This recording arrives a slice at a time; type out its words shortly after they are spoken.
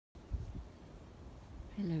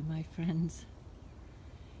Hello my friends,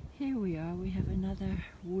 here we are. We have another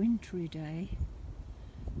wintry day,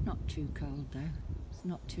 not too cold though, it's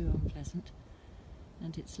not too unpleasant,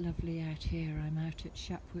 and it's lovely out here. I'm out at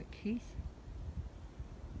Shapwick Heath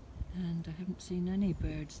and I haven't seen any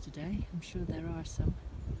birds today. I'm sure there are some.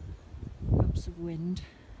 Lots of wind,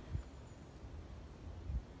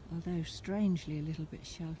 although strangely a little bit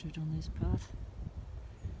sheltered on this path,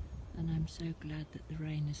 and I'm so glad that the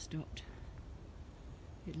rain has stopped.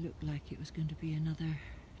 It looked like it was going to be another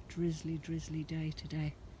drizzly day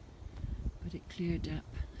today, but it cleared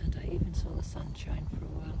up and I even saw the sunshine for a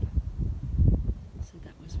while, so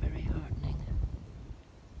that was very heartening.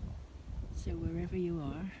 So wherever you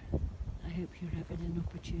are, I hope you're having an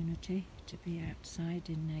opportunity to be outside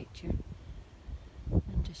in nature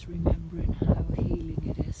and just remembering how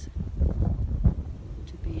healing it is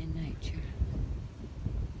to be in nature,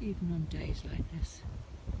 even on days like this.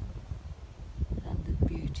 And the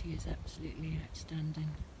beauty is absolutely outstanding.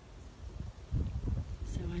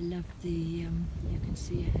 So I love the, you can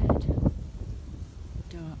see ahead,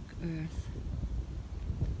 dark earth,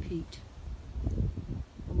 the peat,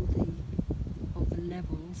 all the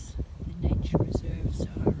levels the nature reserves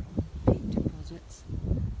are on peat deposits,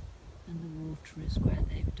 and the water is where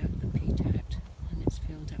they've dug the peat out and it's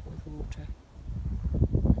filled up with water,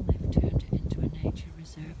 and they've turned it into a nature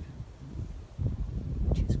reserve,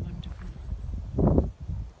 which is wonderful.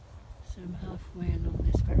 So I'm halfway along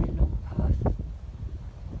this very long path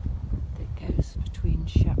that goes between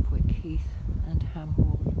Shapwick Heath and Ham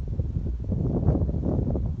Hall,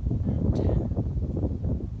 and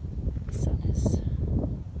the sun is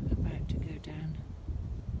about to go down.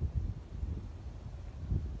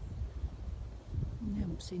 I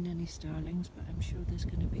haven't seen any starlings, but I'm sure there's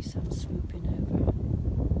going to be some swooping over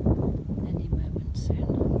any moment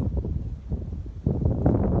soon.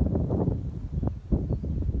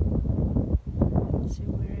 So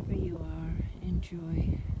wherever you are,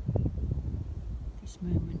 enjoy this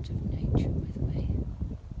moment of nature with me,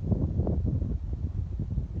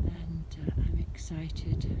 and I'm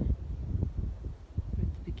excited. We're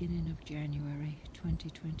at the beginning of January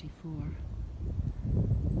 2024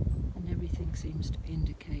 and everything seems to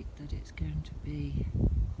indicate that it's going to be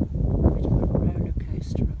a bit of a roller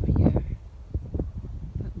coaster of a year,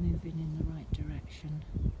 but moving in the right direction,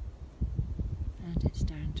 and it's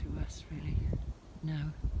down to us really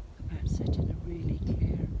now about setting a really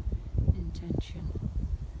clear intention,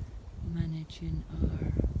 managing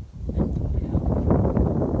our mental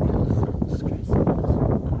health and stress levels.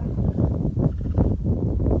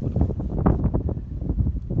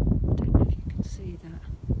 I don't know if you can see that.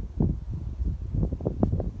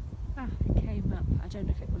 It came up. I don't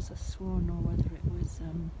know if it was a swan or whether it was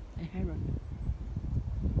a heron.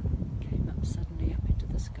 It came up suddenly up into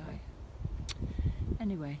the sky.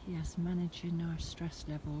 Anyway, yes, managing our stress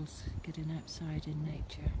levels, getting outside in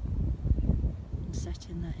nature and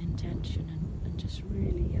setting that intention and just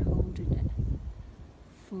really holding it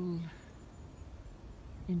full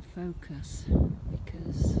in focus,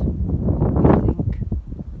 because what we think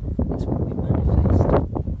is what we manifest,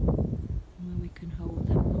 and when we can hold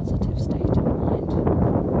that positive state of mind,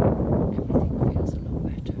 everything feels a lot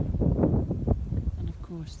better. And of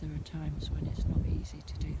course there are times when it's not easy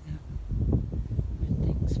to do that,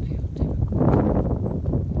 things feel difficult,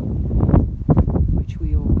 which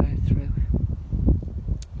we all go through.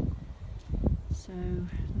 So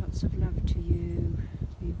lots of love to you,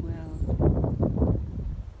 be well,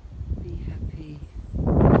 be happy,